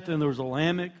Seth, and there was a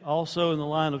Lamech also in the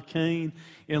line of Cain.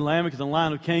 And Lamech in the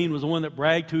line of Cain was the one that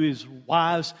bragged to his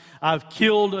wives, I've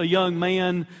killed a young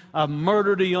man, I've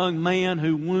murdered a young man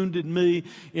who wounded me,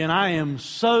 and I am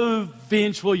so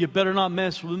vengeful, you better not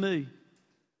mess with me.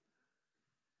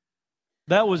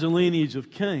 That was the lineage of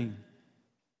Cain.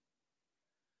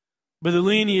 But the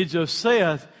lineage of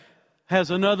Seth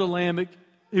has another Lamech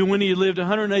who, when he lived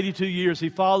 182 years, he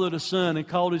fathered a son and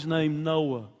called his name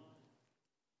Noah,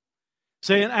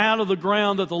 saying, out of the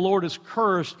ground that the Lord has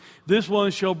cursed, this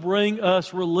one shall bring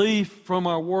us relief from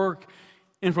our work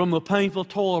and from the painful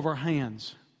toil of our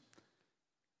hands.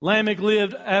 Lamech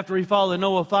lived after he fathered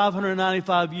Noah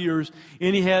 595 years,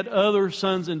 and he had other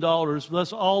sons and daughters.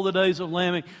 Thus all the days of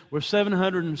Lamech were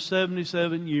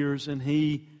 777 years, and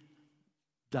he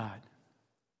died.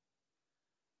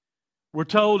 We're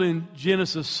told in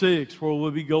Genesis 6, where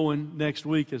we'll be going next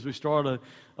week as we start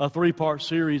a three-part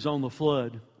series on the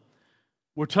flood.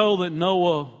 We're told that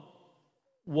Noah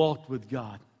walked with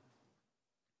God.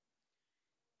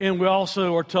 And we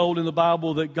also are told in the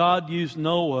Bible that God used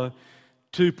Noah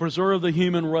to preserve the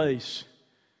human race,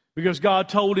 because God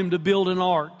told him to build an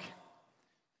ark.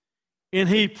 And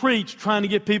he preached trying to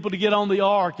get people to get on the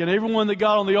ark. And everyone that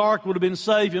got on the ark would have been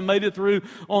saved and made it through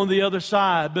on the other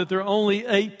side. But there are only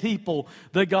 8 people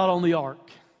that got on the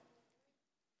ark.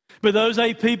 But those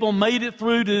 8 people made it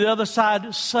through to the other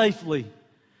side safely.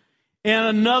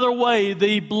 And another way,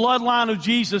 the bloodline of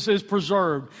Jesus is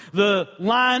preserved. The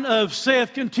line of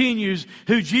Seth continues,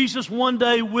 who Jesus one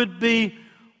day would be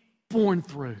born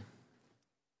through.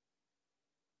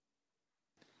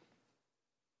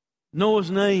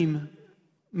 Noah's name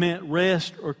meant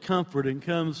rest or comfort, and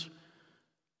comes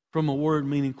from a word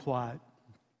meaning quiet.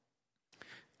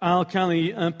 I'll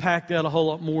kind of unpack that a whole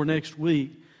lot more next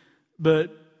week.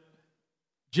 But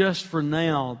just for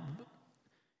now,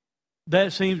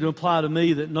 that seems to imply to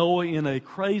me that Noah, in a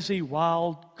crazy,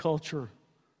 wild culture,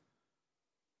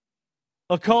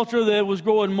 a culture that was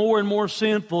growing more and more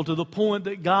sinful to the point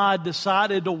that God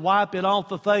decided to wipe it off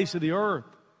the face of the earth,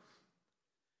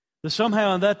 that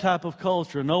somehow in that type of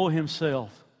culture, Noah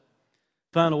himself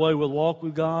found a way to walk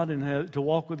with God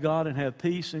and have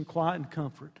peace and quiet and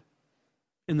comfort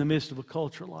in the midst of a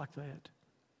culture like that.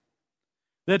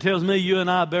 That tells me you and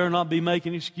I better not be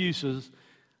making excuses,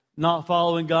 not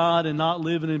following God and not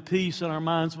living in peace in our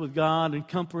minds with God and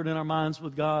comfort in our minds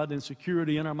with God and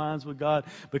security in our minds with God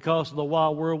because of the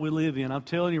wild world we live in. I'm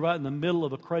telling you, right in the middle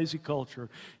of a crazy culture,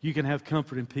 you can have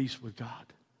comfort and peace with God.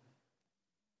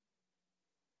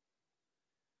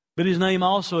 But his name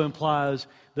also implies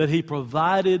that he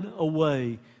provided a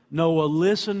way. Noah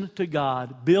listened to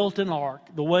God, built an ark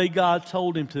the way God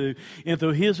told him to, and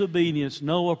through his obedience,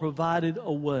 Noah provided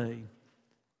a way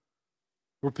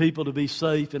for people to be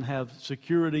safe and have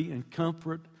security and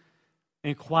comfort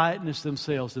and quietness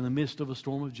themselves in the midst of a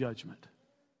storm of judgment.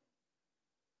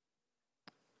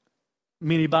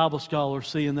 Many Bible scholars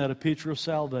see in that a picture of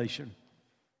salvation.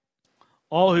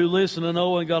 All who listened to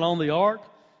Noah and got on the ark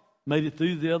made it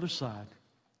through the other side.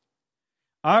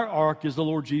 Our ark is the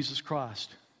Lord Jesus Christ.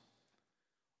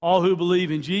 All who believe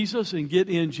in Jesus and get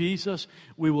in Jesus,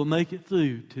 we will make it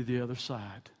through to the other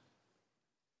side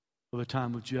of a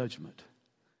time of judgment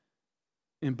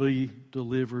and be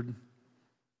delivered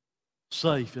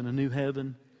safe in a new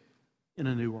heaven, in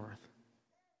a new earth.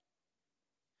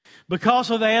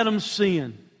 Because of Adam's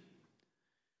sin,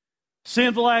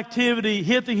 sinful activity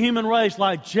hit the human race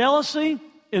like jealousy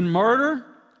and murder,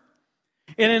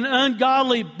 and an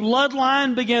ungodly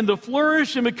bloodline began to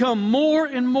flourish and become more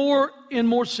and more and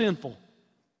more sinful.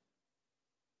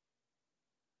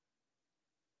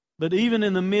 But even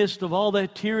in the midst of all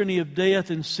that tyranny of death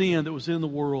and sin that was in the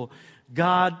world,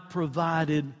 God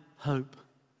provided hope.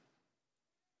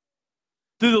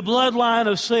 Through the bloodline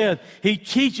of Seth, He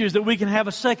teaches that we can have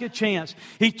a second chance.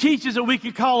 He teaches that we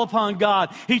can call upon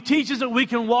God. He teaches that we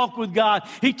can walk with God.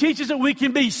 He teaches that we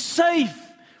can be safe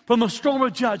from the storm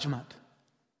of judgment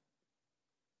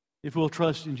if we'll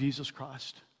trust in Jesus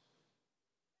Christ,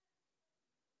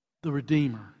 the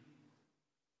Redeemer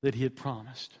that He had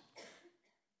promised.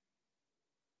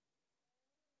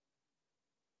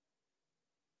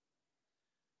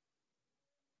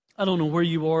 I don't know where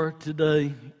you are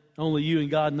today. Only you and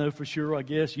God know for sure, I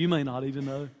guess. You may not even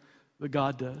know, but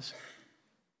God does.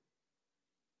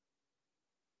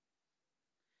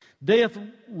 Death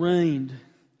reigned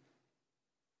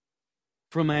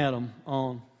from Adam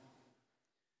on.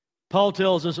 Paul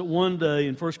tells us that one day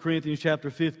in 1 Corinthians chapter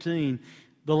 15,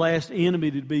 the last enemy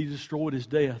to be destroyed is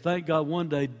death. Thank God one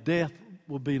day death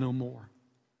will be no more.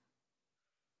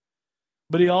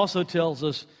 But he also tells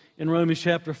us in Romans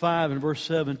chapter 5 and verse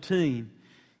 17,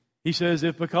 he says,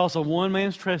 if because of one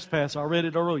man's trespass, I read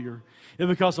it earlier, if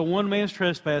because of one man's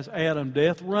trespass, Adam,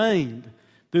 death reigned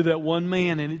through that one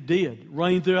man, and it did,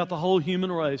 reigned throughout the whole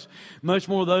human race, much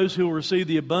more those who will receive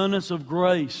the abundance of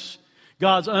grace,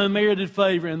 God's unmerited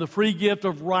favor, and the free gift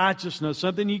of righteousness,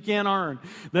 something you can't earn,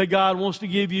 that God wants to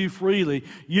give you freely.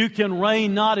 You can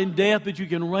reign not in death, but you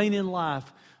can reign in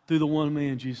life through the one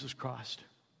man, Jesus Christ.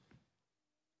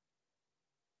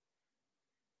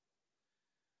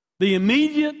 The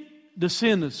immediate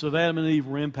descendants of Adam and Eve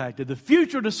were impacted. The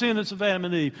future descendants of Adam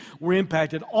and Eve were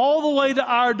impacted all the way to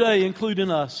our day,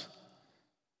 including us.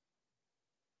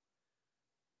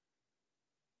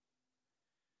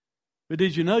 But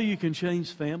did you know you can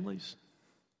change families?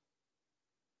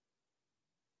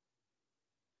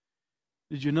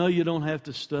 Did you know you don't have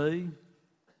to stay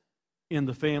in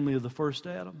the family of the first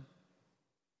Adam?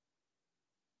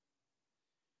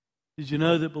 Did you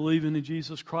know that believing in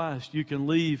Jesus Christ, you can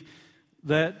leave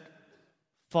that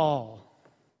fall?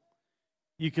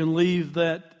 You can leave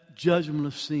that judgment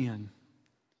of sin.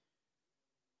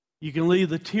 You can leave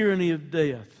the tyranny of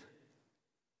death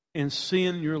and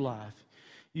sin in your life.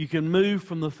 You can move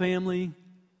from the family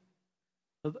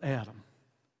of Adam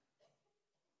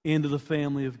into the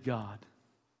family of God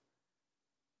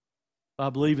by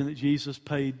believing that Jesus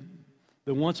paid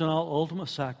the once and all ultimate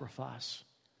sacrifice,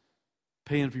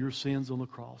 paying for your sins on the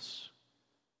cross.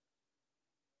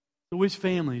 So which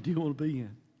family do you want to be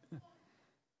in?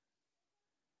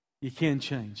 You can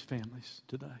change families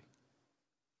today.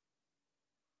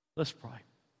 Let's pray.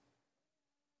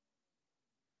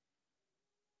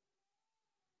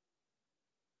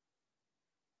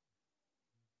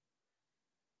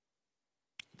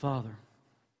 Father,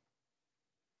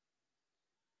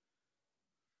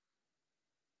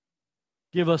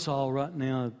 give us all right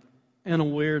now an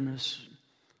awareness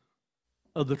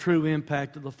of the true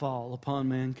impact of the fall upon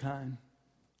mankind.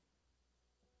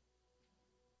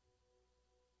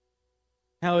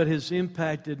 How it has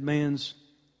impacted man's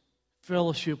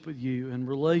fellowship with you and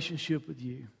relationship with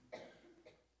you.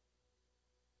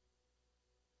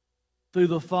 Through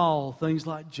the fall, things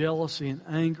like jealousy and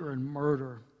anger and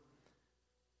murder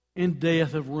and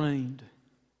death have reigned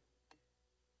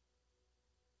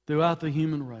throughout the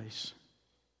human race.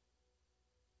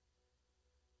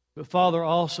 But Father,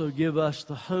 also give us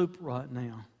the hope right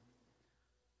now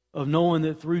of knowing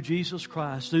that through Jesus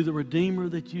Christ, through the Redeemer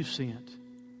that you sent,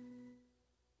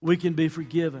 we can be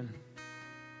forgiven.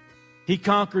 He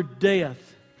conquered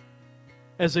death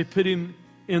as they put him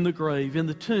in the grave, in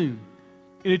the tomb.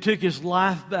 And he took his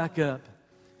life back up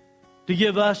to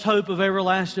give us hope of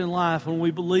everlasting life when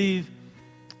we believe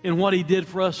in what he did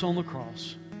for us on the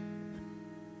cross.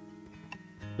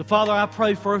 So Father, I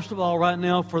pray first of all right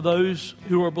now for those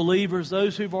who are believers,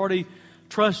 those who've already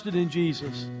trusted in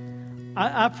Jesus.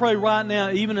 I pray right now,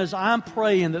 even as I'm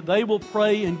praying, that they will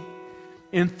pray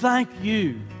and thank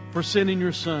you for sending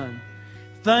your Son.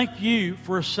 Thank you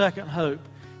for a second hope.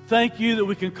 Thank you that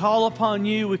we can call upon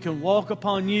you, we can walk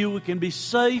upon you, we can be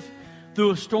safe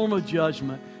through a storm of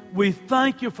judgment. We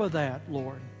thank you for that,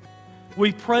 Lord.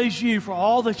 We praise you for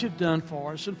all that you've done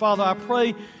for us. And Father, I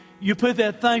pray you put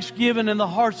that thanksgiving in the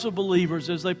hearts of believers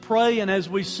as they pray and as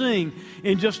we sing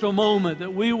in just a moment,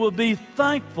 that we will be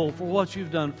thankful for what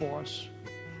you've done for us.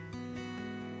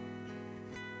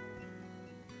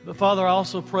 But Father, I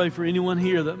also pray for anyone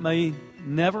here that may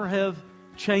never have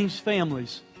changed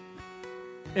families,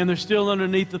 and they're still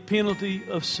underneath the penalty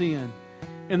of sin,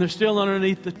 and they're still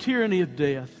underneath the tyranny of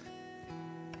death.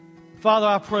 Father,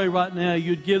 I pray right now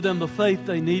you'd give them the faith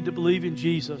they need to believe in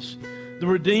Jesus, the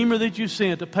Redeemer that you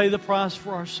sent to pay the price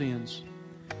for our sins.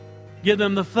 Give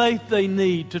them the faith they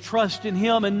need to trust in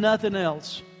him and nothing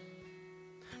else.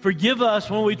 Forgive us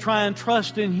when we try and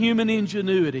trust in human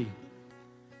ingenuity.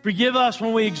 Forgive us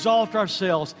when we exalt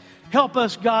ourselves. Help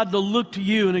us, God, to look to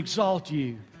You and exalt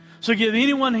You. So give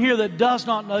anyone here that does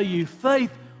not know You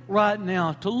faith right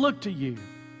now to look to You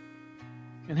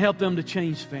and help them to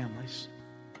change families.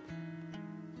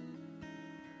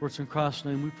 For it's in Christ's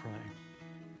name we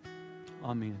pray.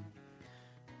 Amen.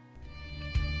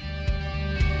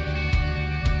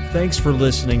 Thanks for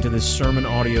listening to this sermon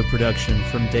audio production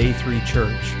from Day 3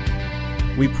 Church.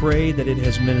 We pray that it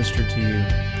has ministered to you.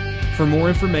 For more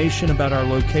information about our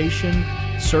location,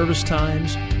 service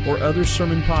times, or other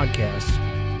sermon podcasts,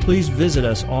 please visit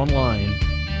us online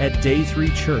at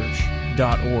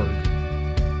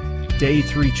day3church.org. Day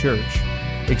 3 Church.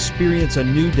 Experience a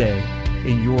new day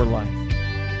in your life.